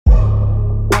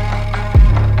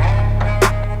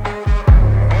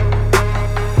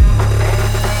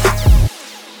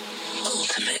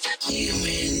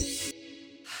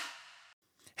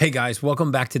Hey guys,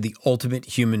 welcome back to the Ultimate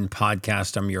Human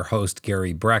Podcast. I'm your host,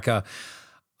 Gary Brecka.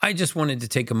 I just wanted to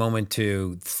take a moment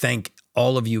to thank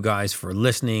all of you guys for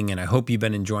listening, and I hope you've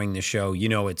been enjoying the show. You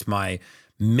know, it's my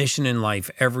mission in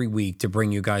life every week to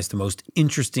bring you guys the most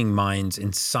interesting minds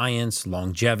in science,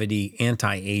 longevity,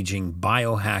 anti-aging,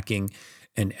 biohacking,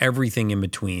 and everything in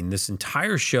between. This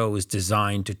entire show is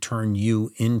designed to turn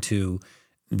you into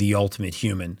the ultimate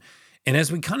human. And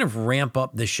as we kind of ramp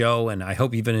up the show, and I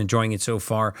hope you've been enjoying it so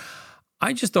far,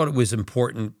 I just thought it was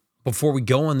important before we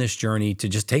go on this journey to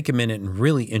just take a minute and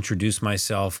really introduce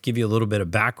myself, give you a little bit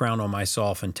of background on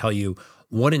myself, and tell you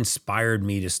what inspired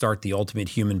me to start the Ultimate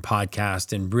Human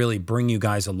Podcast and really bring you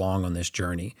guys along on this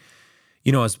journey.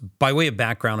 You know, as by way of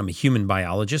background, I'm a human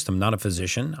biologist. I'm not a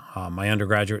physician. My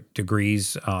undergraduate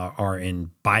degrees are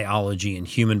in biology and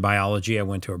human biology. I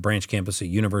went to a branch campus at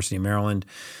University of Maryland.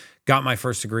 Got my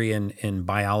first degree in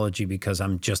biology because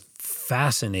I'm just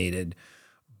fascinated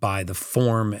by the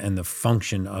form and the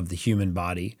function of the human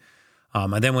body.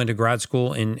 I then went to grad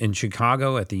school in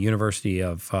Chicago at the University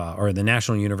of, or the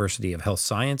National University of Health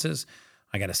Sciences.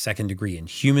 I got a second degree in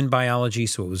human biology,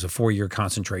 so it was a 4-year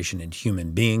concentration in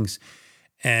human beings.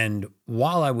 And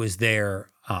while I was there,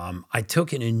 I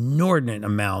took an inordinate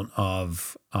amount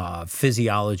of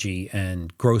physiology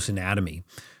and gross anatomy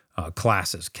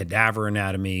classes, cadaver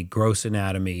anatomy, gross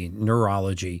anatomy,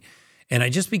 neurology. And I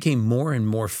just became more and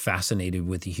more fascinated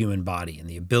with the human body and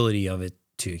the ability of it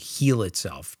to heal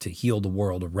itself, to heal the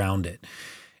world around it.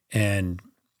 And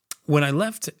when I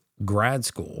left grad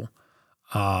school,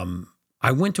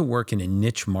 I went to work in a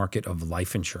niche market of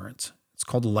life insurance. It's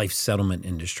called the life settlement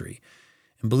industry.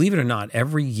 And believe it or not,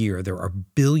 every year there are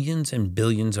billions and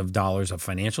billions of dollars of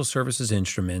financial services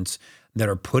instruments that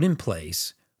are put in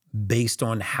place based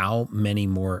on how many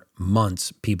more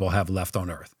months people have left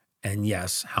on earth. And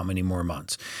yes, how many more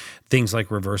months. Things like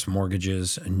reverse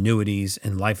mortgages, annuities,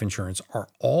 and life insurance are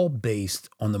all based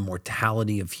on the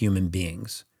mortality of human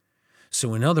beings.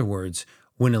 So in other words,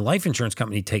 when a life insurance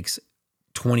company takes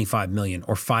 $25 million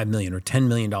or $5 million or $10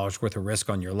 million worth of risk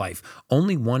on your life,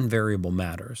 only one variable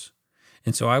matters.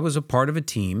 And so I was a part of a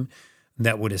team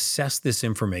that would assess this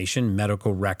information,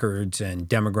 medical records and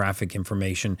demographic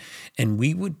information, and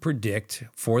we would predict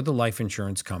for the life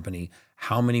insurance company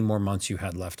how many more months you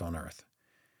had left on earth.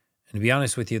 And to be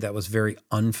honest with you, that was very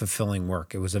unfulfilling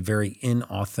work. It was a very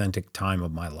inauthentic time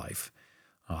of my life.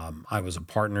 I was a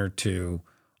partner to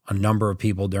a number of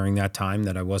people during that time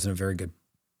that I wasn't a very good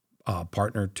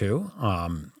partner to.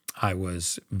 I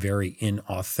was very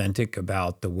inauthentic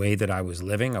about the way that I was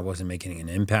living. I wasn't making an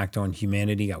impact on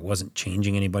humanity. I wasn't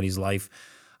changing anybody's life.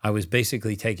 I was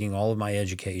basically taking all of my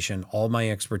education, all my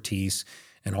expertise,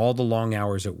 and all the long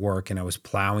hours at work, and I was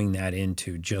plowing that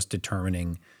into just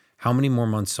determining how many more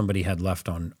months somebody had left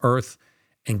on Earth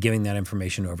and giving that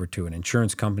information over to an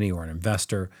insurance company or an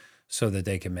investor so that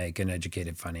they could make an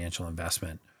educated financial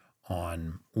investment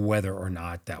on whether or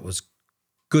not that was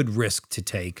good risk to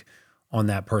take on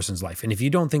that person's life. And if you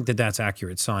don't think that that's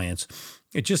accurate science,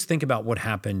 just think about what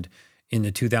happened in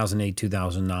the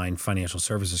 2008-2009 financial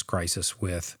services crisis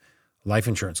with life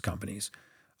insurance companies.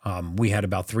 We had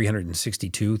about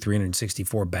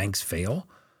 364 banks fail.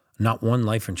 Not one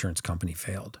life insurance company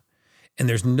failed. And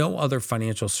there's no other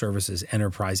financial services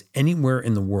enterprise anywhere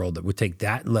in the world that would take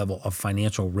that level of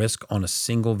financial risk on a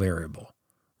single variable.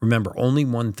 Remember, only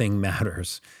one thing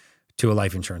matters to a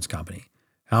life insurance company: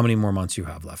 how many more months you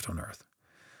have left on earth.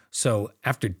 So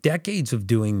after decades of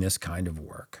doing this kind of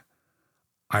work,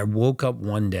 I woke up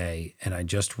one day and I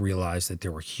just realized that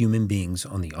there were human beings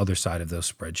on the other side of those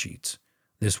spreadsheets.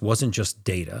 This wasn't just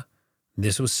data.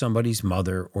 This was somebody's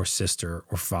mother or sister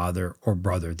or father or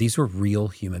brother. These were real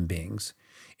human beings.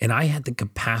 And I had the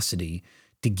capacity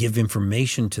to give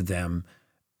information to them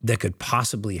that could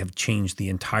possibly have changed the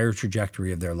entire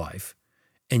trajectory of their life.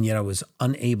 And yet I was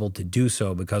unable to do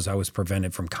so because I was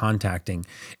prevented from contacting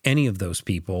any of those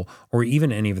people or even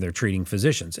any of their treating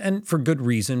physicians. And for good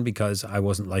reason, because I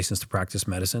wasn't licensed to practice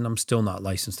medicine. I'm still not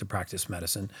licensed to practice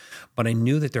medicine. But I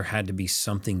knew that there had to be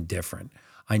something different.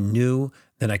 I knew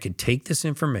that I could take this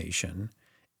information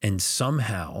and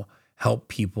somehow help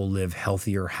people live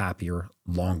healthier, happier,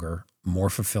 longer, more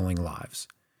fulfilling lives.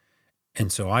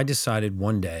 And so I decided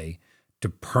one day to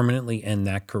permanently end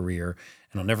that career.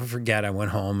 And I'll never forget, I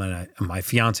went home and my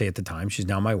fiance at the time, she's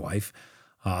now my wife,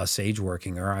 Sage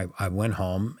Workinger, I went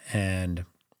home and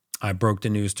I broke the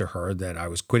news to her that I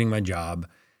was quitting my job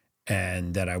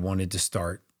and that I wanted to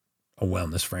start a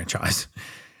wellness franchise.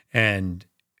 And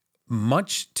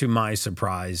much to my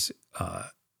surprise,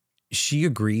 she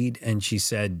agreed and she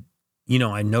said, you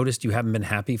know, I noticed you haven't been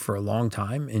happy for a long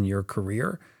time in your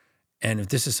career. And if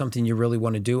this is something you really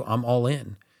want to do, I'm all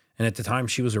in. And at the time,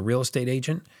 she was a real estate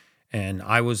agent, and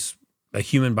I was a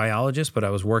human biologist, but I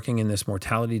was working in this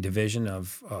mortality division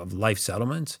of life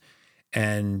settlements.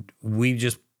 And we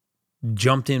just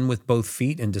jumped in with both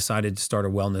feet and decided to start a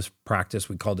wellness practice.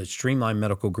 We called it Streamline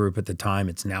Medical Group at the time.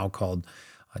 It's now called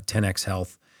 10X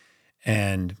Health.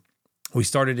 And we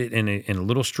started it in a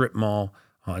little strip mall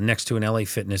next to an LA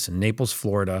Fitness in Naples,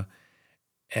 Florida.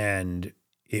 And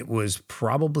it was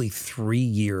probably 3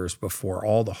 years before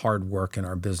all the hard work in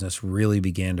our business really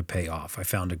began to pay off. I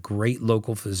found a great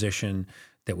local physician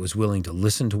that was willing to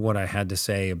listen to what I had to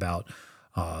say about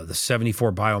the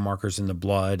 74 biomarkers in the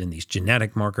blood and these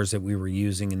genetic markers that we were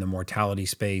using in the mortality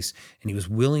space. And he was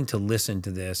willing to listen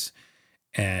to this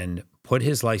and put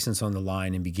his license on the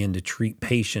line and begin to treat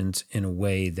patients in a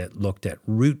way that looked at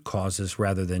root causes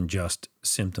rather than just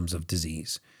symptoms of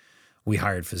disease. We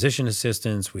hired physician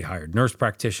assistants, we hired nurse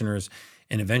practitioners,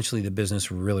 and eventually the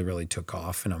business really, really took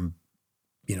off. And I'm,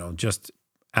 just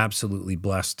absolutely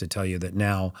blessed to tell you that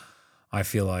now I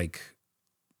feel like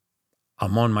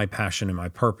I'm on my passion and my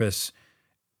purpose,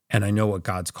 and I know what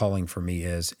God's calling for me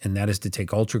is, and that is to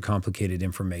take ultra complicated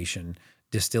information,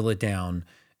 distill it down,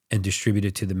 and distribute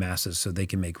it to the masses so they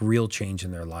can make real change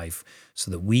in their life,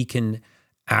 so that we can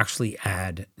actually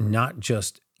add not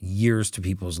just years to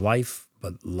people's life,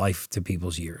 but life to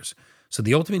people's years. So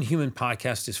the Ultimate Human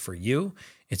Podcast is for you.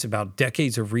 It's about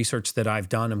decades of research that I've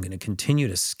done. I'm going to continue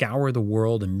to scour the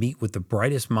world and meet with the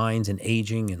brightest minds in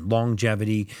aging and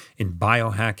longevity, in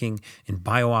biohacking, in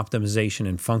biooptimization,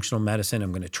 and functional medicine.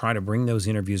 I'm going to try to bring those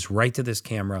interviews right to this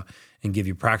camera and give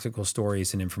you practical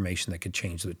stories and information that could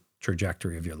change the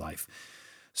trajectory of your life.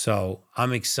 So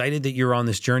I'm excited that you're on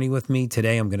this journey with me.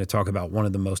 Today, I'm going to talk about one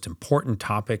of the most important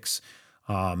topics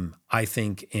I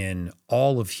think in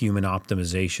all of human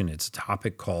optimization. It's a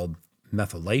topic called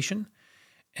methylation,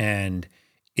 and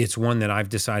it's one that I've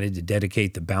decided to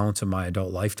dedicate the balance of my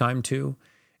adult lifetime to.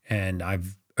 And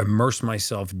I've immersed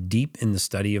myself deep in the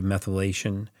study of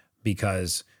methylation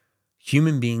because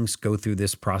human beings go through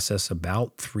this process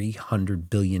about 300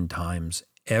 billion times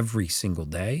every single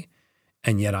day.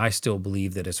 And yet I still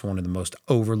believe that it's one of the most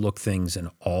overlooked things in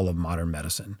all of modern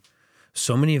medicine.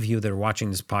 So many of you that are watching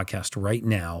this podcast right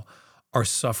now are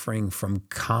suffering from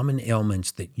common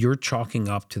ailments that you're chalking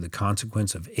up to the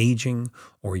consequence of aging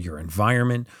or your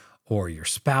environment or your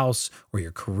spouse or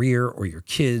your career or your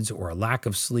kids or a lack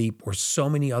of sleep or so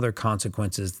many other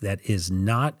consequences that is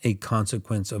not a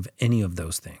consequence of any of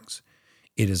those things.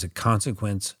 It is a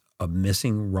consequence of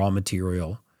missing raw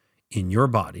material in your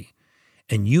body.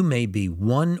 And you may be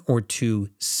 1 or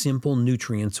 2 simple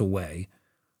nutrients away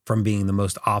from being the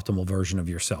most optimal version of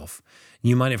yourself.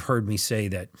 You might have heard me say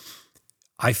that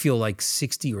I feel like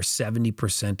 60 or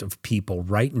 70% of people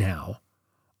right now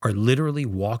are literally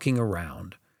walking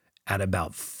around at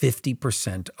about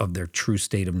 50% of their true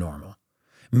state of normal,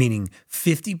 meaning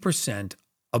 50%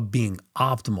 of being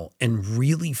optimal and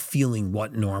really feeling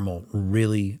what normal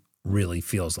really, really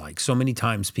feels like. So many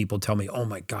times people tell me, oh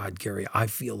my God, Gary, I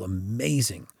feel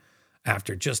amazing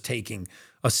after just taking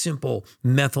a simple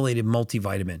methylated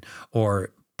multivitamin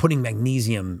or putting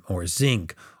magnesium or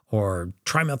zinc or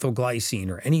trimethylglycine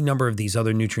or any number of these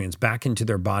other nutrients back into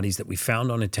their bodies that we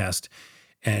found on a test.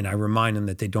 And I remind them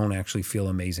that they don't actually feel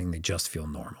amazing. They just feel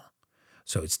normal.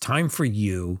 So it's time for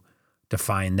you to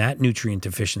find that nutrient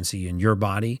deficiency in your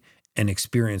body and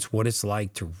experience what it's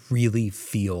like to really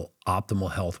feel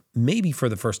optimal health, maybe for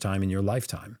the first time in your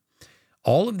lifetime.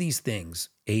 All of these things,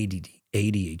 ADD,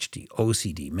 ADHD,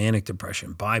 OCD, manic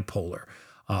depression, bipolar,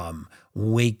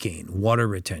 weight gain, water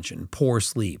retention, poor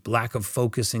sleep, lack of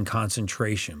focus and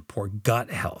concentration, poor gut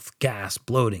health, gas,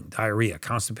 bloating, diarrhea,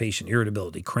 constipation,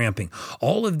 irritability, cramping,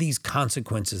 all of these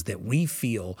consequences that we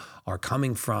feel are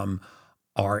coming from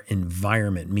our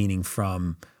environment, meaning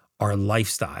from our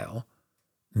lifestyle,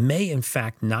 may in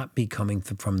fact not be coming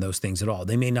from those things at all.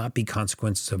 They may not be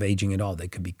consequences of aging at all. They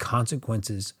could be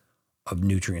consequences of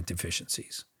nutrient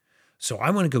deficiencies. So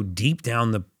I want to go deep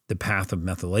down the path of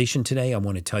methylation today. I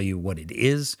want to tell you what it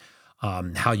is,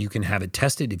 how you can have it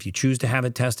tested if you choose to have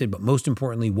it tested, but most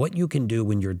importantly, what you can do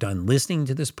when you're done listening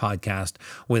to this podcast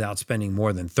without spending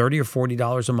more than $30 or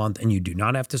 $40 a month, and you do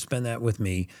not have to spend that with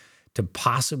me, to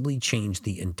possibly change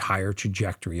the entire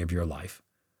trajectory of your life.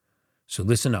 So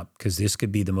listen up, because this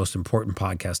could be the most important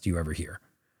podcast you ever hear.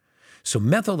 So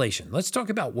methylation, let's talk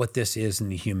about what this is in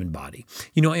the human body.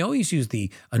 I always use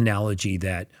the analogy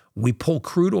that we pull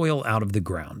crude oil out of the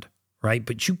ground, right?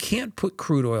 But you can't put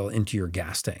crude oil into your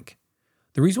gas tank.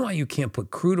 The reason why you can't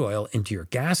put crude oil into your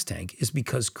gas tank is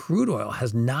because crude oil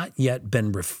has not yet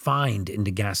been refined into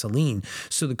gasoline,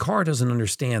 so the car doesn't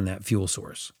understand that fuel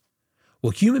source.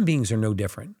 Well, human beings are no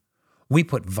different. We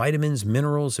put vitamins,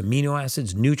 minerals, amino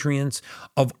acids, nutrients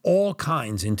of all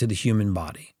kinds into the human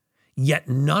body. Yet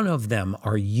none of them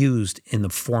are used in the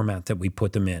format that we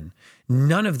put them in.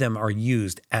 None of them are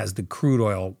used as the crude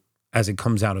oil as it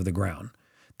comes out of the ground.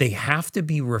 They have to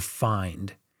be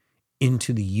refined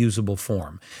into the usable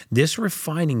form. This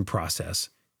refining process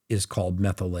is called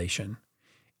methylation.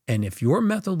 And if your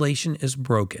methylation is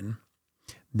broken,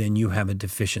 then you have a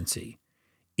deficiency.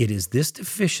 It is this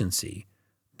deficiency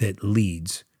that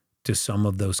leads to some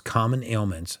of those common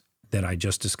ailments that I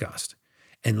just discussed.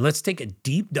 And let's take a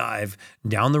deep dive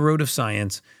down the road of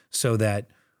science so that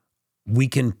we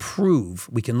can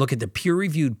look at the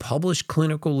peer-reviewed published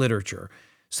clinical literature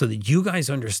so that you guys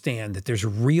understand that there's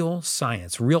real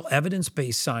science, real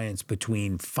evidence-based science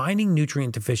between finding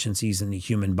nutrient deficiencies in the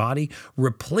human body,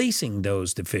 replacing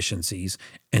those deficiencies,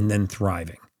 and then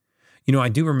thriving. You know, I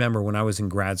do remember when I was in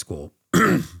grad school,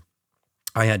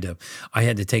 I had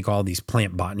to take all these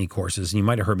plant botany courses. And you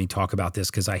might have heard me talk about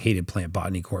this because I hated plant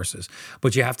botany courses,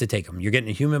 but you have to take them. You're getting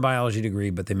a human biology degree,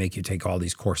 but they make you take all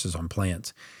these courses on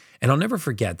plants. And I'll never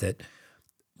forget that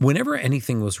whenever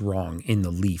anything was wrong in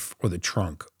the leaf or the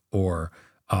trunk or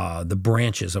the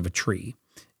branches of a tree,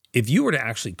 if you were to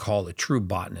actually call a true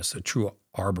botanist, a true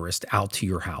arborist out to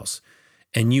your house,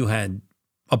 and you had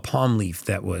a palm leaf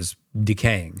that was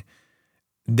decaying,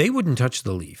 they wouldn't touch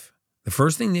the leaf. The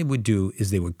first thing they would do is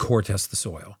they would core test the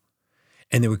soil.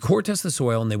 And they would core test the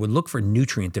soil and they would look for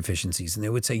nutrient deficiencies. And they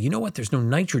would say, you know what, there's no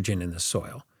nitrogen in this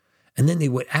soil. And then they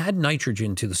would add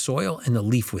nitrogen to the soil and the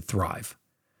leaf would thrive.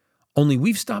 Only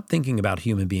we've stopped thinking about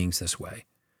human beings this way.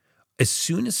 As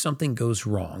soon as something goes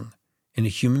wrong in a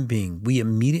human being, we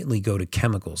immediately go to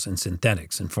chemicals and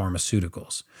synthetics and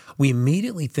pharmaceuticals. We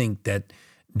immediately think that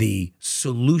the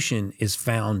solution is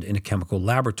found in a chemical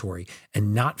laboratory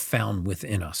and not found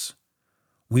within us.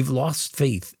 We've lost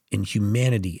faith in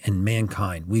humanity and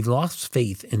mankind. We've lost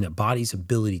faith in the body's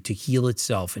ability to heal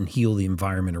itself and heal the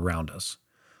environment around us.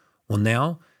 Well,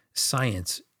 now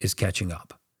science is catching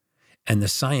up, and the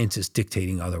science is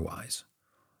dictating otherwise.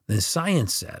 The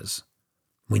science says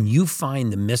when you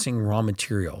find the missing raw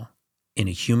material in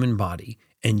a human body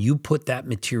and you put that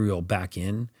material back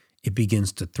in, it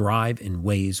begins to thrive in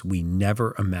ways we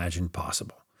never imagined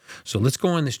possible. So let's go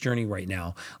on this journey right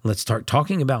now. Let's start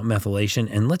talking about methylation,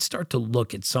 and let's start to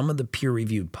look at some of the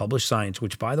peer-reviewed published science,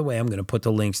 which, by the way, I'm going to put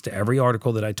the links to every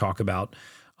article that I talk about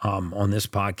on this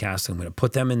podcast. I'm going to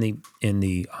put them in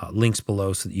the links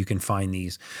below so that you can find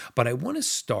these. But I want to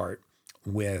start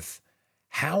with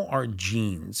how our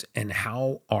genes and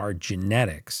how our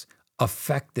genetics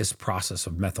affect this process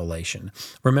of methylation.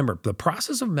 Remember, the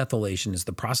process of methylation is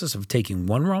the process of taking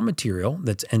one raw material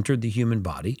that's entered the human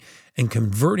body and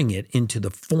converting it into the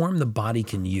form the body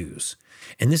can use.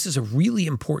 And this is a really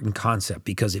important concept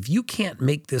because if you can't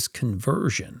make this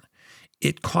conversion,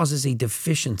 it causes a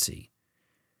deficiency.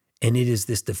 And it is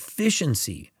this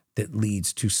deficiency that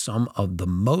leads to some of the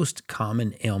most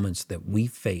common ailments that we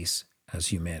face as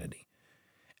humanity.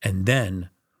 And then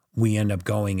we end up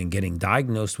going and getting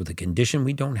diagnosed with a condition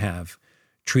we don't have,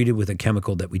 treated with a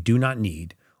chemical that we do not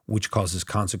need, which causes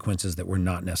consequences that were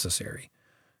not necessary.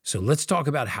 So let's talk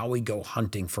about how we go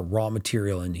hunting for raw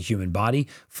material in the human body,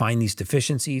 find these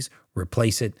deficiencies,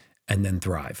 replace it, and then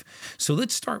thrive. So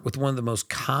let's start with one of the most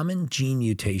common gene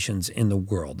mutations in the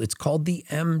world. It's called the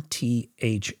MTHFR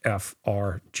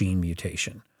gene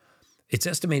mutation. It's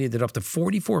estimated that up to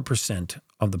 44%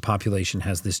 of the population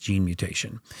has this gene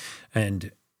mutation.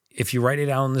 And if you write it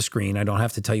out on the screen, I don't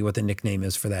have to tell you what the nickname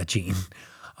is for that gene,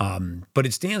 but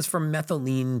it stands for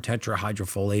methylene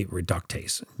tetrahydrofolate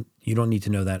reductase. You don't need to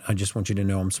know that. I just want you to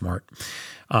know I'm smart.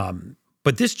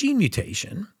 But this gene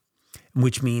mutation,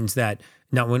 which means that,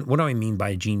 now what do I mean by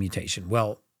a gene mutation?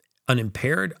 Well, an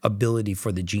impaired ability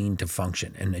for the gene to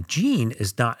function. And a gene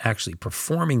is not actually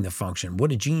performing the function.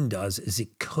 What a gene does is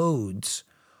it codes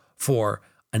for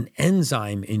an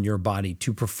enzyme in your body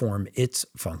to perform its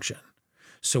function.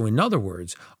 So in other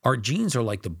words, our genes are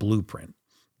like the blueprint.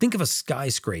 Think of a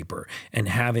skyscraper and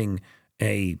having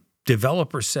a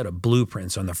developer set of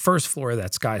blueprints on the first floor of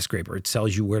that skyscraper. It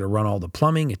tells you where to run all the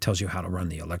plumbing. It tells you how to run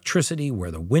the electricity, where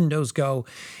the windows go.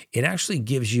 It actually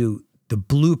gives you the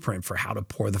blueprint for how to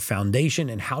pour the foundation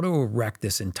and how to erect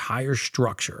this entire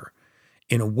structure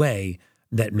in a way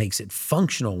that makes it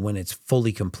functional when it's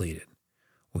fully completed.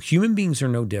 Well, human beings are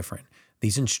no different.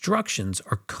 These instructions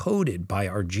are coded by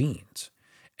our genes.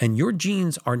 And your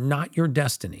genes are not your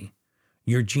destiny.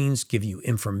 Your genes give you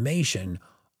information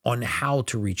on how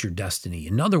to reach your destiny.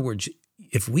 In other words,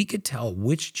 if we could tell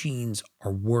which genes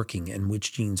are working and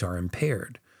which genes are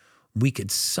impaired, we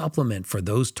could supplement for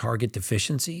those target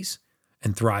deficiencies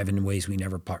and thrive in ways we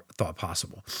never thought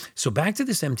possible. So back to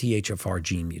this MTHFR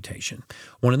gene mutation,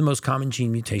 one of the most common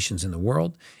gene mutations in the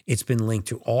world. It's been linked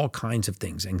to all kinds of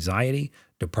things: anxiety,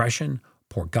 depression,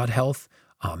 poor gut health,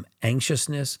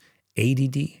 anxiousness,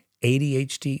 ADD,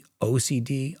 ADHD,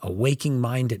 OCD, a waking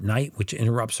mind at night, which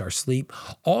interrupts our sleep,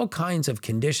 all kinds of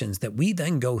conditions that we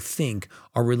then go think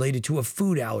are related to a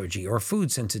food allergy or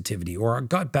food sensitivity or our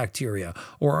gut bacteria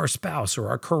or our spouse or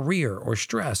our career or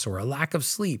stress or a lack of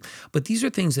sleep. But these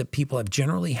are things that people have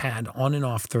generally had on and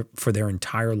off for their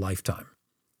entire lifetime.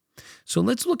 So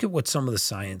let's look at what some of the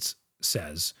science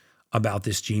says about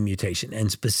this gene mutation,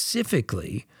 and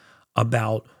specifically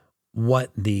about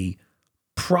what the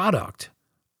product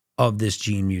of this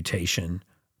gene mutation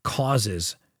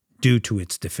causes due to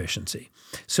its deficiency.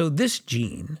 So this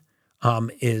gene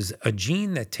is a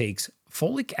gene that takes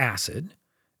folic acid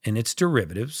and its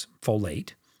derivatives,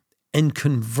 folate, and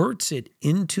converts it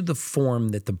into the form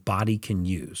that the body can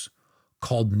use,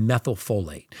 called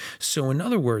methylfolate. So in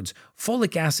other words,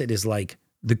 folic acid is like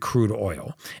the crude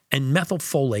oil, and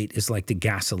methylfolate is like the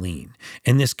gasoline.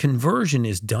 And this conversion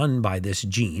is done by this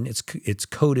gene. It's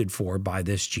coded for by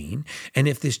this gene. And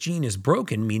if this gene is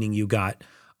broken, meaning you got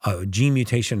a gene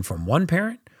mutation from one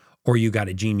parent or you got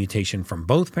a gene mutation from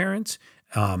both parents,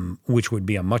 which would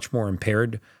be a much more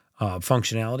impaired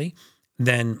functionality,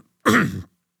 then and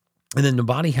then the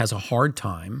body has a hard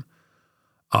time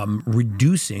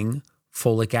reducing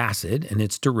folic acid and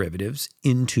its derivatives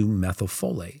into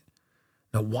methylfolate.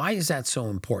 Now, why is that so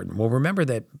important? Well, remember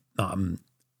that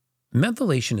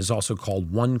methylation is also called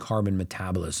one-carbon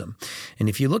metabolism. And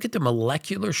if you look at the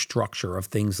molecular structure of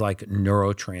things like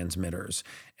neurotransmitters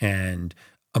and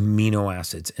amino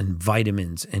acids and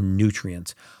vitamins and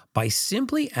nutrients, by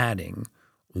simply adding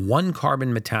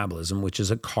one-carbon metabolism, which is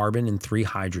a carbon and 3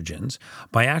 hydrogens,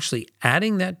 by actually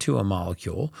adding that to a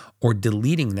molecule or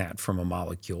deleting that from a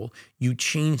molecule, you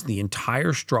change the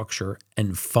entire structure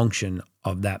and function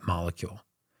of that molecule.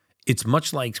 It's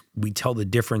much like we tell the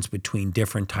difference between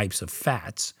different types of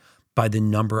fats by the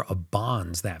number of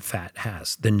bonds that fat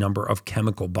has, the number of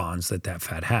chemical bonds that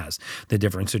fat has, the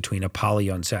difference between a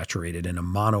polyunsaturated and a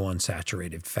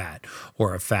monounsaturated fat,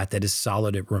 or a fat that is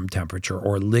solid at room temperature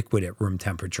or liquid at room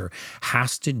temperature,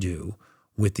 has to do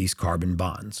with these carbon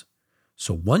bonds.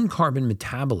 So one-carbon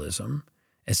metabolism,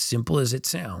 as simple as it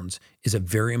sounds, is a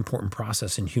very important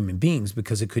process in human beings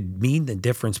because it could mean the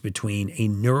difference between a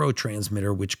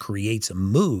neurotransmitter which creates a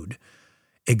mood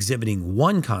exhibiting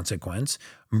one consequence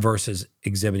versus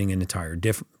exhibiting an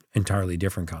entirely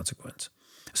different consequence.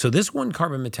 So this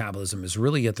one-carbon metabolism is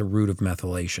really at the root of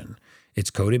methylation.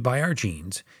 It's coded by our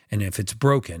genes, and if it's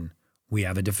broken, we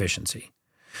have a deficiency.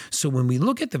 So when we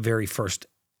look at the very first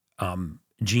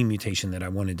gene mutation that I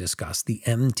want to discuss, the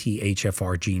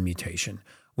MTHFR gene mutation,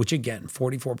 which again,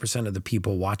 44% of the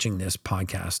people watching this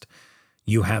podcast,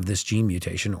 you have this gene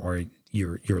mutation, or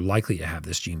you're likely to have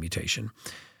this gene mutation.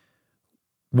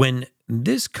 When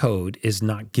this code is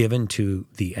not given to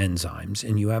the enzymes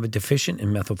and you have a deficient in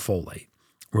methylfolate,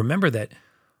 remember that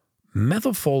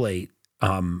methylfolate,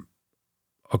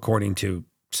 according to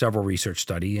several research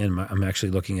studies, and I'm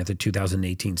actually looking at the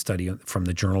 2018 study from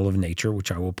the Journal of Nature,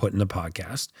 which I will put in the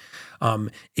podcast,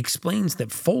 explains that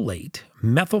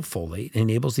methylfolate,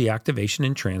 enables the activation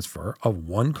and transfer of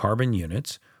one-carbon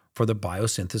units for the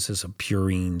biosynthesis of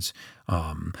purines,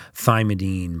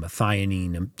 thymidine,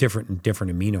 methionine, and different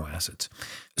amino acids.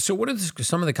 So what are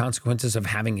some of the consequences of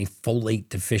having a folate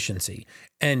deficiency?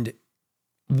 And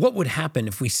what would happen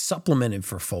if we supplemented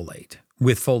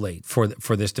with folate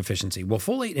for this deficiency? Well,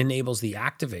 folate enables the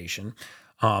activation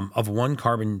of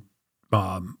one-carbon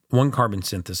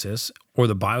synthesis, or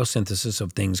the biosynthesis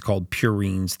of things called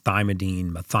purines,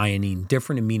 thymidine, methionine,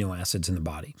 different amino acids in the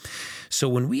body. So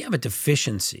when we have a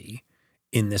deficiency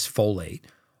in this folate,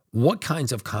 what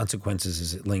kinds of consequences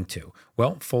is it linked to?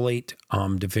 Well, folate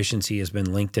deficiency has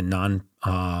been linked to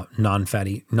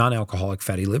non-alcoholic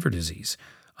fatty liver disease.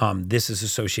 This is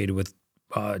associated with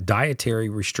dietary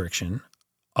restriction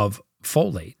of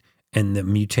folate and the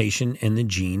mutation in the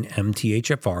gene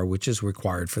MTHFR, which is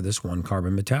required for this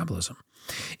one-carbon metabolism.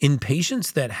 In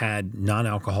patients that had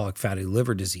non-alcoholic fatty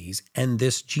liver disease and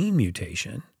this gene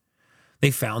mutation, they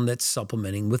found that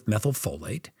supplementing with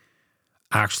methylfolate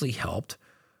actually helped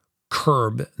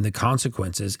curb the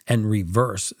consequences and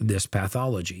reverse this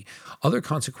pathology. Other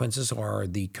consequences are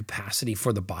the capacity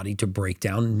for the body to break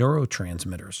down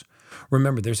neurotransmitters.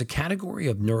 Remember, there's a category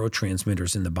of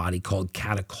neurotransmitters in the body called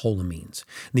catecholamines.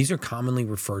 These are commonly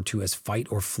referred to as fight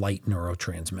or flight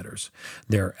neurotransmitters.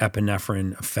 They're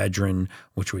epinephrine, ephedrine,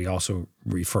 which we also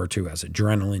refer to as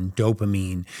adrenaline,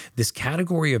 dopamine. This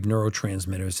category of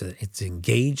neurotransmitters, it's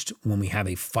engaged when we have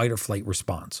a fight or flight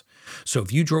response. So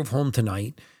if you drove home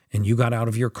tonight and you got out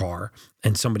of your car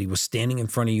and somebody was standing in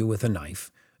front of you with a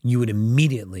knife, you would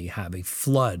immediately have a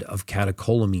flood of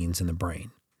catecholamines in the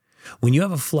brain. When you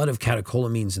have a flood of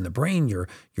catecholamines in the brain, your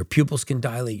pupils can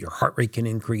dilate, your heart rate can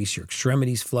increase, your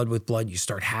extremities flood with blood. You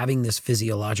start having this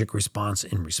physiologic response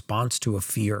in response to a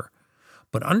fear.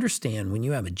 But understand, when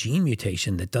you have a gene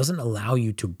mutation that doesn't allow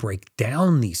you to break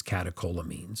down these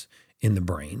catecholamines in the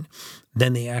brain,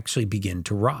 then they actually begin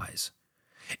to rise.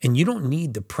 And you don't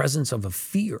need the presence of a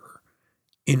fear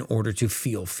in order to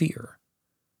feel fear.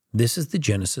 This is the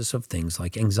genesis of things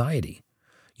like anxiety.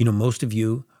 You know, most of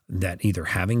you that either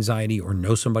have anxiety or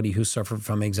know somebody who suffered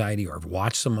from anxiety or have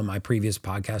watched some of my previous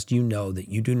podcasts, you know that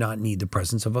you do not need the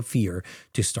presence of a fear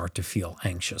to start to feel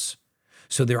anxious.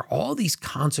 So there are all these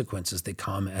consequences that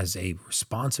come as a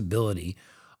responsibility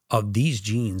of these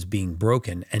genes being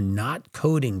broken and not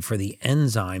coding for the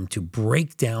enzyme to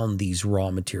break down these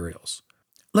raw materials.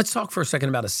 Let's talk for a second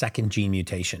about a second gene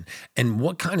mutation and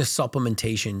what kind of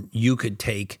supplementation you could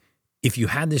take if you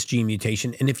had this gene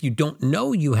mutation. And if you don't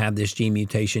know you have this gene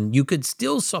mutation, you could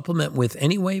still supplement with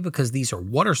anyway, because these are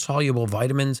water-soluble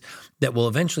vitamins that will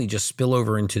eventually just spill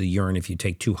over into the urine if you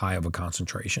take too high of a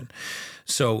concentration.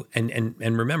 So, and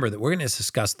remember that we're going to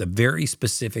discuss the very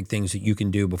specific things that you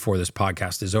can do before this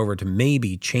podcast is over to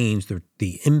maybe change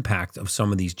the impact of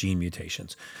some of these gene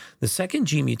mutations. The second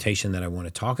gene mutation that I want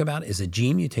to talk about is a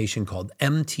gene mutation called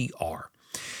MTR.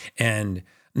 And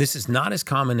this is not as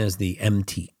common as the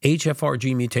MTHFR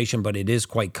gene mutation, but it is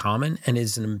quite common and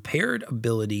is an impaired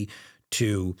ability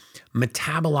to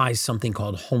metabolize something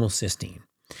called homocysteine.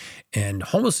 And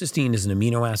homocysteine is an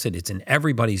amino acid. It's in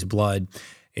everybody's blood.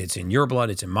 It's in your blood.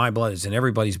 It's in my blood. It's in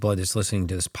everybody's blood that's listening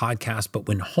to this podcast. But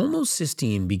when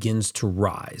homocysteine begins to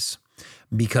rise,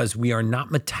 because we are not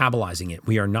metabolizing it,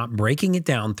 we are not breaking it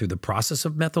down through the process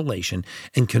of methylation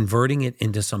and converting it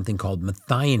into something called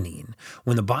methionine.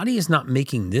 When the body is not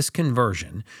making this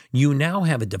conversion, you now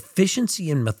have a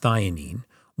deficiency in methionine,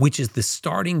 which is the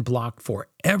starting block for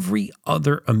every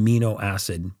other amino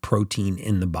acid protein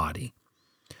in the body.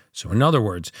 So in other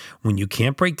words, when you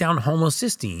can't break down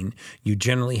homocysteine, you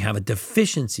generally have a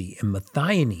deficiency in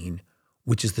methionine,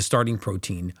 which is the starting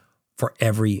protein for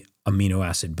every amino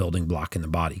acid building block in the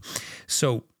body.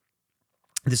 So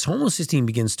this homocysteine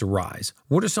begins to rise.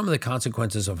 What are some of the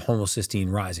consequences of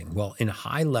homocysteine rising? Well, in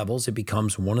high levels, it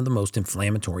becomes one of the most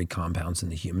inflammatory compounds in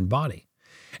the human body.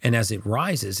 And as it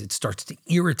rises, it starts to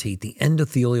irritate the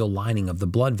endothelial lining of the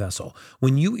blood vessel.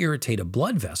 When you irritate a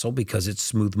blood vessel, because it's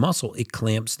smooth muscle, it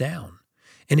clamps down.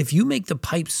 And if you make the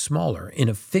pipes smaller in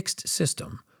a fixed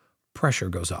system, pressure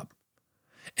goes up.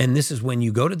 And this is when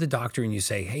you go to the doctor and you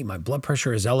say, hey, my blood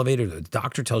pressure is elevated, or the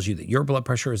doctor tells you that your blood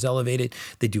pressure is elevated.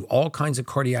 They do all kinds of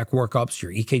cardiac workups.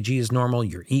 Your EKG is normal.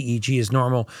 Your EEG is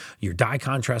normal. Your dye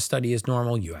contrast study is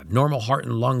normal. You have normal heart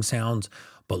and lung sounds.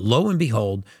 But lo and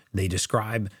behold, they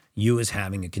describe you as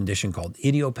having a condition called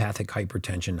idiopathic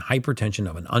hypertension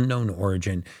of an unknown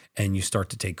origin, and you start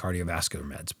to take cardiovascular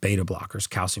meds, beta blockers,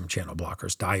 calcium channel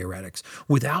blockers, diuretics,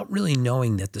 without really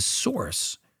knowing that the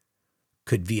source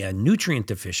could be a nutrient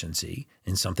deficiency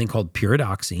in something called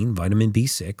pyridoxine, vitamin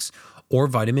B6, or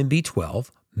vitamin B12,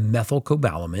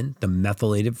 methylcobalamin, the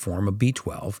methylated form of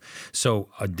B12. So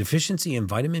a deficiency in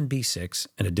vitamin B6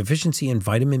 and a deficiency in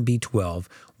vitamin B12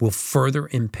 will further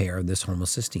impair this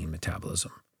homocysteine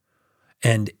metabolism.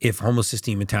 And if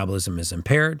homocysteine metabolism is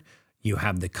impaired, you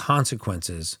have the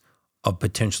consequences of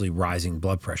potentially rising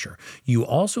blood pressure. You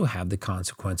also have the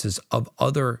consequences of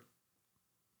other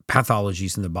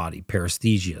pathologies in the body,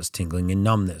 paresthesias, tingling and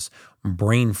numbness,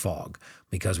 brain fog,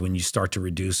 because when you start to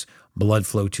reduce blood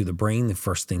flow to the brain, the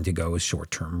first thing to go is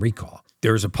short-term recall.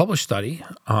 There's a published study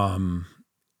in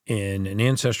an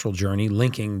ancestral journey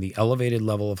linking the elevated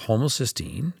level of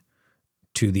homocysteine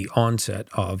to the onset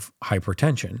of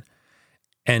hypertension,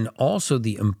 and also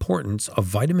the importance of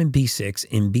vitamin B6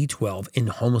 and B12 in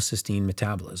homocysteine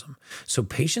metabolism. So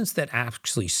patients that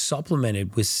actually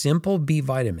supplemented with simple B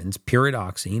vitamins,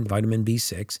 pyridoxine, vitamin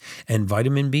B6, and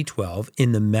vitamin B12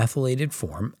 in the methylated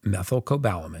form,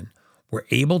 methylcobalamin, were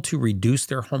able to reduce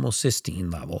their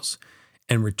homocysteine levels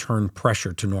and return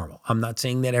pressure to normal. I'm not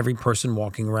saying that every person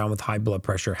walking around with high blood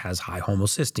pressure has high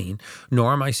homocysteine,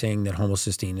 nor am I saying that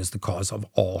homocysteine is the cause of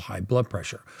all high blood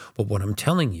pressure. But what I'm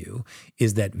telling you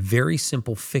is that very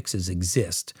simple fixes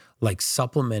exist, like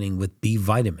supplementing with B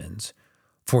vitamins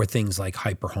for things like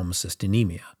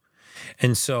hyperhomocystinemia.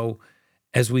 And so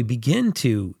as we begin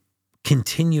to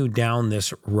continue down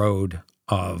this road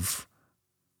of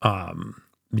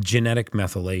genetic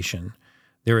methylation,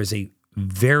 there is a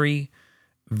very,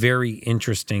 very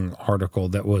interesting article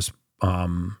that was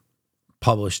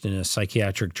published in a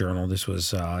psychiatric journal. This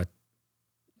was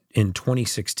in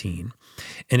 2016.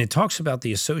 And it talks about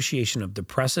the association of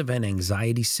depressive and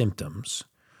anxiety symptoms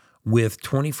with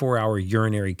 24-hour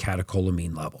urinary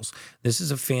catecholamine levels. This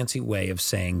is a fancy way of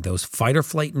saying those fight or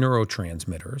flight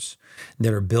neurotransmitters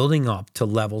that are building up to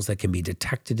levels that can be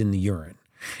detected in the urine.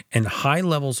 And high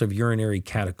levels of urinary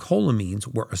catecholamines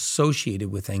were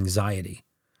associated with anxiety.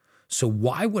 So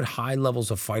why would high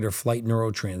levels of fight or flight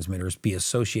neurotransmitters be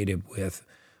associated with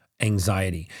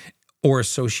anxiety or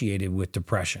associated with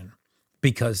depression?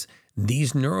 Because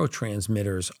these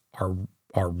neurotransmitters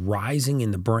are rising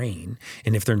in the brain,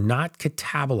 and if they're not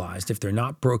catabolized, if they're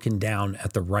not broken down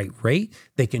at the right rate,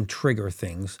 they can trigger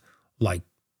things like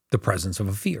the presence of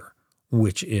a fear,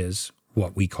 which is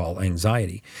what we call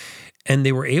anxiety. And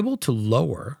they were able to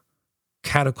lower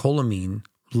catecholamine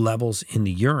levels in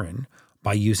the urine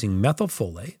by using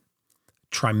methylfolate,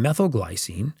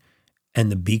 trimethylglycine,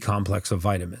 and the B complex of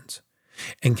vitamins.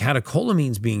 And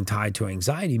catecholamines being tied to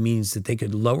anxiety means that they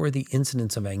could lower the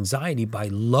incidence of anxiety by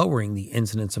lowering the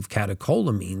incidence of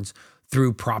catecholamines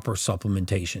through proper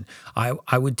supplementation.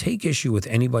 I would take issue with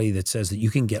anybody that says that you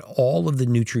can get all of the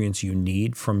nutrients you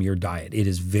need from your diet. It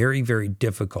is very, very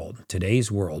difficult in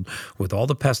today's world with all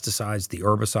the pesticides, the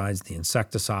herbicides, the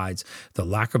insecticides, the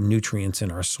lack of nutrients in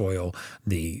our soil,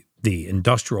 the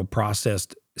industrial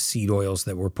processed seed oils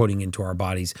that we're putting into our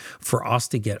bodies, for us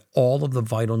to get all of the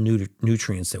vital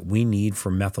nutrients that we need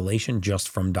for methylation just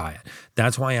from diet.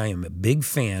 That's why I am a big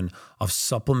fan of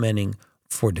supplementing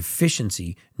for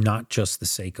deficiency, not just the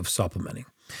sake of supplementing.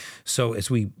 So as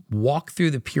we walk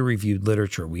through the peer-reviewed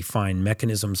literature, we find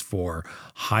mechanisms for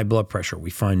high blood pressure.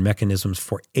 We find mechanisms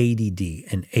for ADD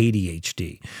and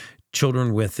ADHD.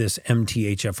 Children with this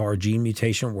MTHFR gene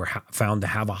mutation were found to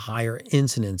have a higher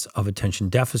incidence of attention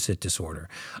deficit disorder,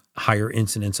 higher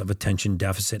incidence of attention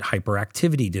deficit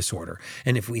hyperactivity disorder.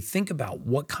 And if we think about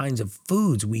what kinds of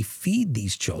foods we feed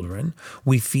these children,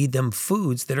 we feed them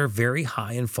foods that are very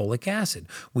high in folic acid.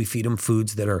 We feed them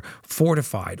foods that are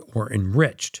fortified or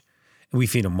enriched. We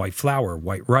feed them white flour,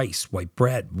 white rice, white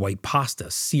bread, white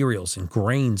pasta, cereals, and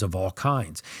grains of all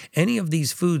kinds. Any of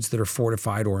these foods that are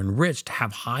fortified or enriched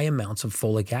have high amounts of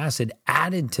folic acid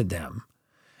added to them.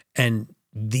 And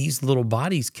these little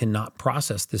bodies cannot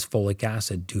process this folic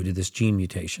acid due to this gene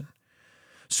mutation.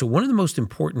 So one of the most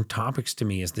important topics to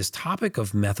me is this topic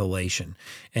of methylation.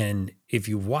 And if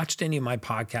you've watched any of my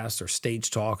podcasts or stage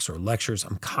talks or lectures,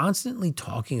 I'm constantly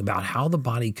talking about how the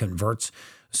body converts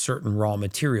certain raw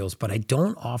materials, but I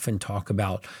don't often talk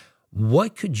about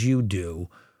what could you do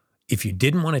if you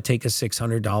didn't want to take a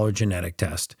 $600 genetic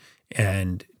test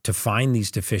and to find these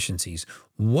deficiencies.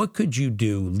 What could you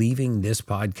do leaving this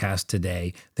podcast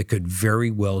today that could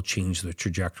very well change the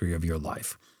trajectory of your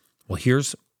life? Well,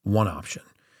 here's one option.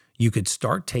 You could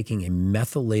start taking a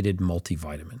methylated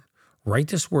multivitamin. Write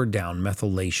this word down,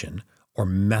 methylation, or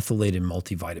methylated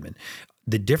multivitamin.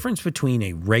 The difference between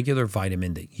a regular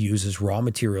vitamin that uses raw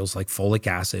materials like folic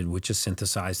acid, which is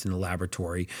synthesized in the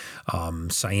laboratory,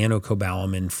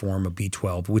 cyanocobalamin form of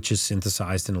B12, which is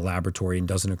synthesized in a laboratory and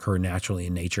doesn't occur naturally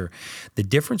in nature. The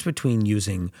difference between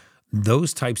using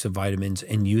those types of vitamins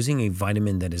and using a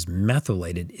vitamin that is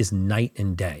methylated is night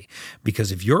and day.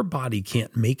 Because if your body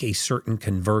can't make a certain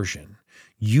conversion,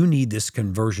 you need this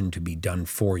conversion to be done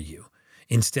for you.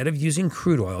 Instead of using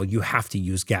crude oil, you have to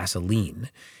use gasoline.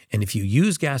 And if you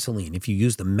use gasoline, if you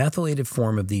use the methylated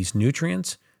form of these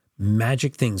nutrients,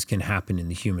 magic things can happen in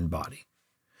the human body.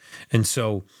 And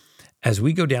so as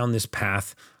we go down this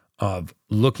path of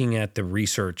looking at the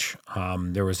research,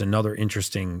 there was another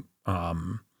interesting,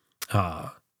 in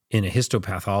a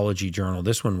histopathology journal,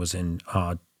 this one was in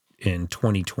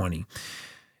 2020,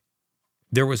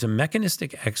 there was a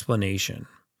mechanistic explanation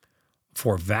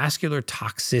for vascular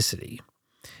toxicity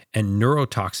and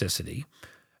neurotoxicity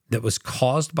that was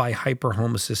caused by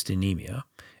hyperhomocystinemia,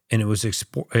 and it was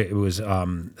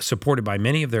supported by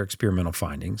many of their experimental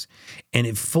findings, and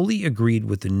it fully agreed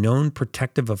with the known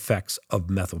protective effects of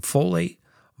methylfolate,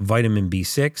 vitamin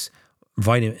B6,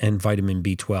 and vitamin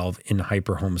B12 in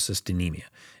hyperhomocystinemia.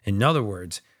 In other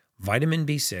words, vitamin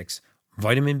B6,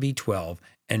 vitamin B12,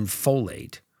 and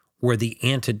folate were the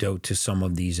antidote to some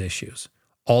of these issues.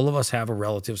 All of us have a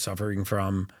relative suffering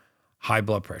from high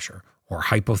blood pressure or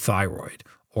hypothyroid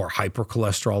or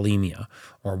hypercholesterolemia,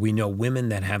 or we know women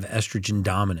that have estrogen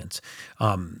dominance.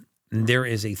 There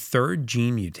is a third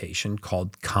gene mutation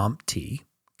called COMT,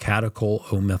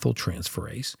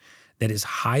 catechol-O-methyltransferase, that is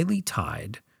highly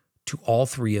tied to all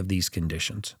three of these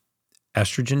conditions: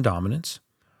 estrogen dominance,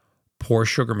 poor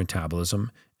sugar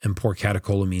metabolism, and poor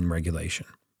catecholamine regulation.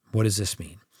 What does this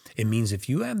mean? It means if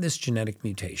you have this genetic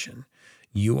mutation,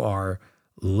 you are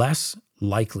less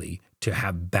likely to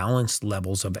have balanced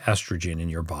levels of estrogen in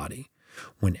your body.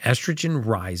 When estrogen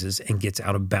rises and gets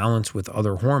out of balance with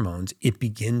other hormones, it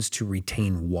begins to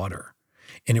retain water.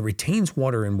 And it retains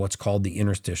water in what's called the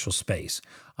interstitial space.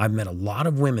 I've met a lot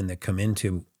of women that come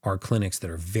into our clinics that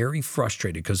are very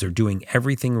frustrated because they're doing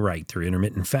everything right. They're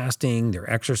intermittent fasting, they're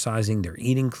exercising, they're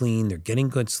eating clean, they're getting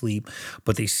good sleep,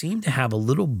 but they seem to have a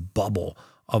little bubble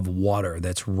of water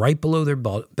that's right below their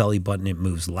belly button. It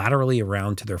moves laterally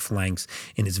around to their flanks,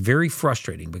 and it's very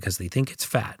frustrating because they think it's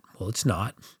fat. Well, it's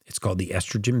not. It's called the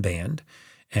estrogen band,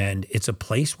 and it's a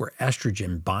place where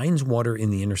estrogen binds water in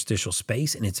the interstitial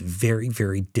space, and it's very,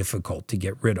 very difficult to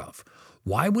get rid of.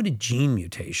 Why would a gene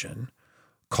mutation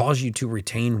cause you to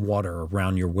retain water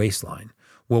around your waistline?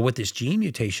 Well, what this gene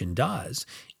mutation does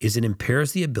is it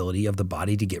impairs the ability of the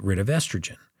body to get rid of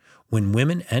estrogen. When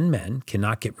women and men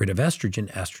cannot get rid of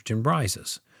estrogen, estrogen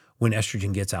rises. When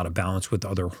estrogen gets out of balance with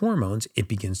other hormones, it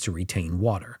begins to retain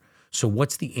water. So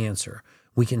what's the answer?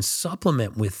 We can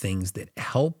supplement with things that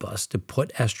help us to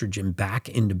put estrogen back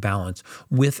into balance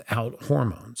without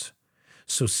hormones.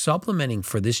 So supplementing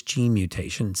for this gene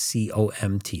mutation,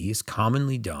 COMT, is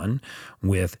commonly done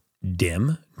with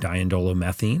DIM,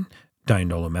 diindolomethane,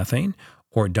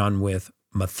 or done with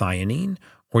methionine,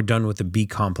 or done with the B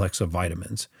complex of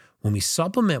vitamins. When we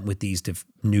supplement with these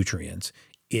nutrients,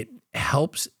 it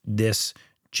helps this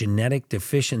genetic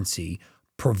deficiency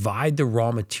provide the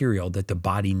raw material that the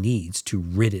body needs to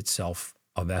rid itself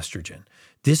of estrogen.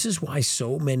 This is why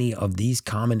so many of these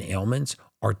common ailments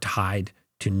are tied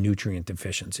to nutrient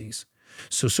deficiencies.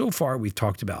 So far we've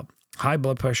talked about high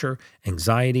blood pressure,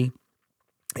 anxiety,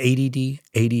 ADD,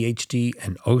 ADHD,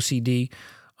 and OCD.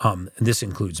 This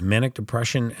includes manic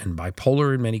depression and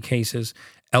bipolar in many cases,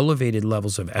 elevated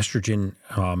levels of estrogen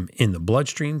in the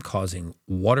bloodstream causing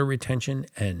water retention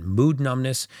and mood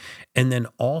numbness, and then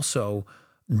also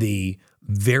the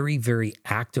very, very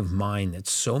active mind that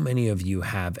so many of you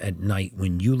have at night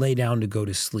when you lay down to go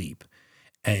to sleep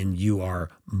and you are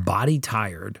body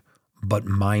tired but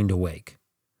mind awake.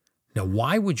 Now,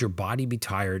 why would your body be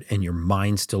tired and your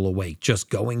mind still awake, just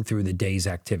going through the day's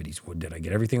activities? Well, did I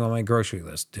get everything on my grocery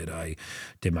list?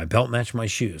 Did my belt match my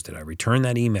shoes? Did I return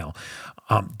that email?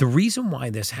 The reason why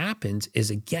this happens is,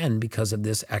 again, because of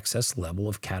this excess level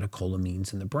of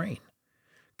catecholamines in the brain.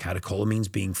 Catecholamines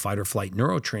being fight or flight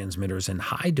neurotransmitters in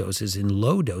high doses. In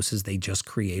low doses, they just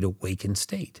create a wakened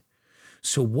state.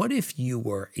 So what if you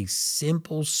were a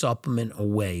simple supplement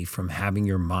away from having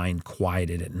your mind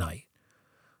quieted at night?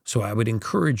 So I would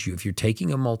encourage you, if you're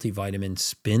taking a multivitamin,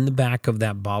 spin the back of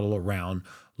that bottle around,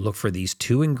 look for these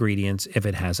two ingredients. If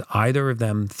it has either of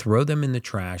them, throw them in the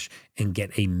trash and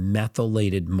get a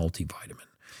methylated multivitamin.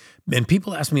 And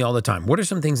people ask me all the time, what are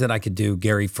some things that I could do,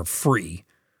 Gary, for free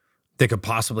that could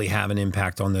possibly have an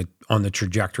impact on the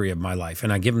trajectory of my life?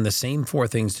 And I give them the same 4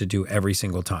 things to do every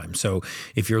single time. So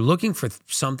if you're looking for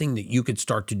something that you could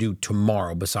start to do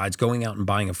tomorrow, besides going out and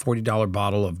buying a $40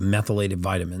 bottle of methylated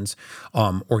vitamins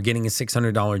or getting a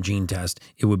 $600 gene test,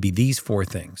 it would be these 4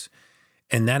 things.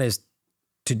 And that is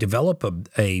to develop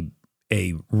a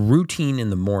routine in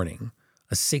the morning,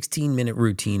 a 16-minute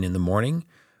routine in the morning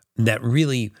that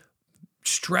really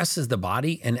stresses the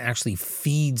body and actually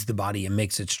feeds the body and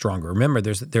makes it stronger. Remember,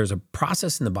 there's a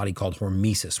process in the body called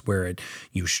hormesis where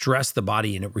you stress the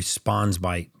body and it responds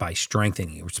by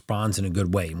strengthening. It responds in a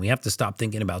good way. And we have to stop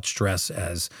thinking about stress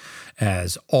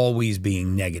as always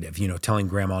being negative. You know, telling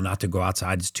grandma not to go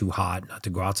outside, it's too hot, not to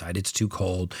go outside, it's too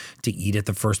cold, to eat at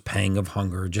the first pang of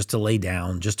hunger, just to lay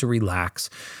down, just to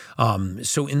relax.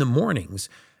 So in the mornings,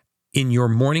 in your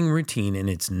morning routine, and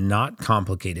it's not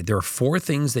complicated, there are 4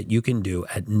 things that you can do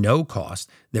at no cost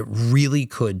that really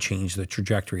could change the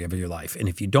trajectory of your life. And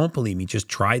if you don't believe me, just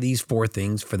try these 4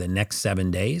 things for the next 7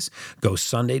 days. Go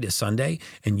Sunday to Sunday,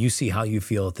 and you see how you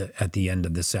feel at the end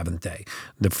of the 7th day.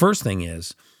 The first thing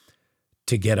is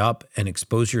to get up and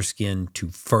expose your skin to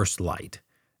first light.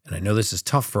 And I know this is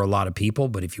tough for a lot of people,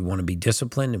 but if you want to be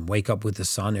disciplined and wake up with the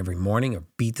sun every morning or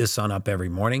beat the sun up every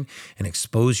morning and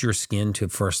expose your skin to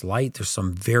first light, there's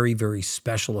some very, very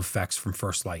special effects from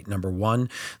first light. Number one,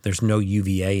 there's no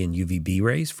UVA and UVB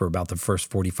rays for about the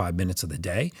first 45 minutes of the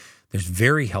day. There's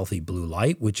very healthy blue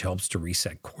light, which helps to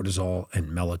reset cortisol and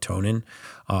melatonin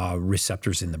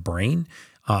receptors in the brain.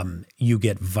 You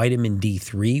get vitamin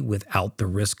D3 without the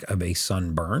risk of a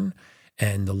sunburn.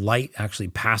 And the light actually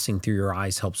passing through your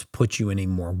eyes helps put you in a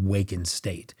more awakened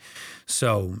state.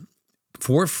 So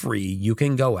for free, you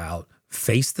can go out,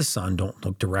 face the sun, don't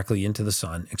look directly into the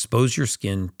sun, expose your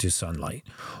skin to sunlight.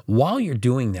 While you're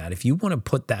doing that, if you want to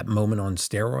put that moment on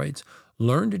steroids,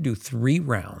 learn to do 3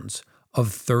 rounds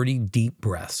of 30 deep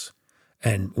breaths.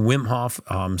 And Wim Hof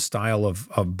style of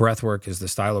breath work is the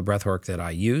style of breath work that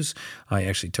I use. I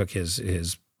actually took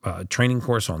his training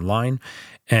course online,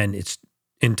 and it's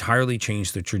entirely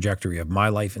changed the trajectory of my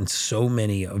life and so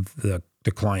many of the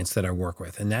clients that I work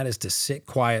with. And that is to sit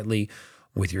quietly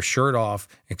with your shirt off,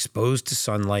 exposed to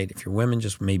sunlight. If you're women,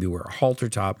 just maybe wear a halter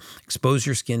top, expose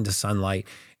your skin to sunlight,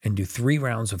 and do 3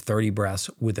 rounds of 30 breaths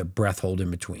with a breath hold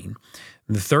in between.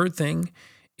 And the third thing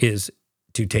is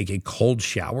to take a cold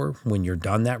shower when you're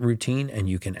done that routine, and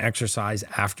you can exercise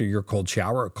after your cold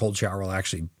shower. A cold shower will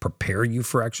actually prepare you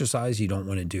for exercise. You don't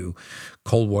want to do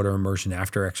cold water immersion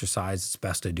after exercise. It's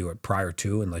best to do it prior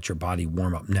to and let your body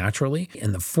warm up naturally.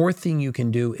 And the fourth thing you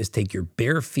can do is take your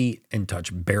bare feet and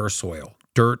touch bare soil,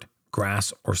 dirt,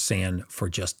 grass, or sand for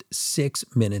just 6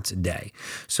 minutes a day.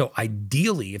 So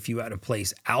ideally, if you had a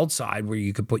place outside where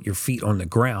you could put your feet on the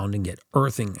ground and get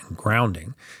earthing and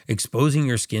grounding, exposing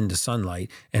your skin to sunlight,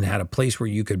 and had a place where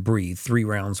you could breathe 3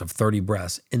 rounds of 30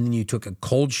 breaths, and then you took a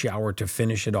cold shower to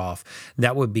finish it off,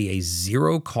 that would be a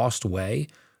zero-cost way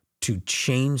to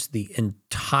change the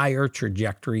entire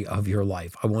trajectory of your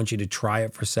life. I want you to try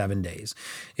it for 7 days.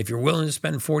 If you're willing to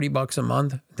spend $40 a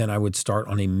month, then I would start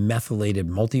on a methylated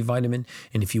multivitamin.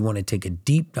 And if you want to take a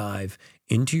deep dive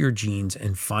into your genes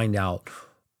and find out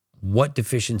what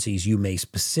deficiencies you may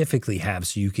specifically have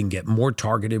so you can get more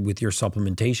targeted with your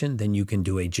supplementation, then you can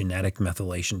do a genetic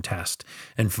methylation test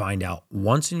and find out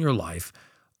once in your life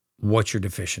what you're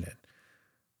deficient in.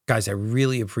 Guys, I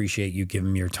really appreciate you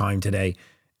giving me your time today.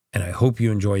 And I hope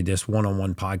you enjoyed this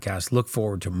one-on-one podcast. Look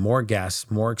forward to more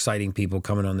guests, more exciting people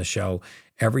coming on the show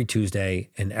every Tuesday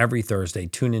and every Thursday.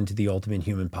 Tune into the Ultimate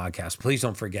Human Podcast. Please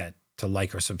don't forget to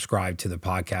like or subscribe to the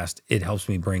podcast. It helps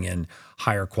me bring in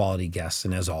higher quality guests.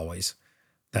 And as always,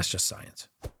 that's just science.